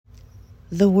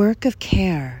The Work of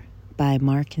Care by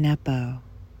Mark Nepo.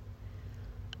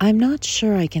 I'm not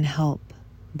sure I can help,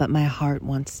 but my heart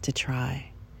wants to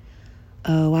try.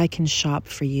 Oh, I can shop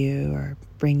for you or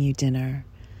bring you dinner.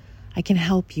 I can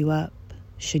help you up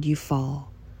should you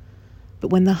fall. But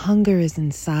when the hunger is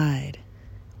inside,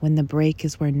 when the break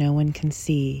is where no one can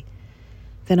see,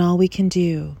 then all we can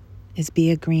do is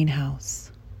be a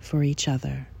greenhouse for each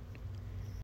other.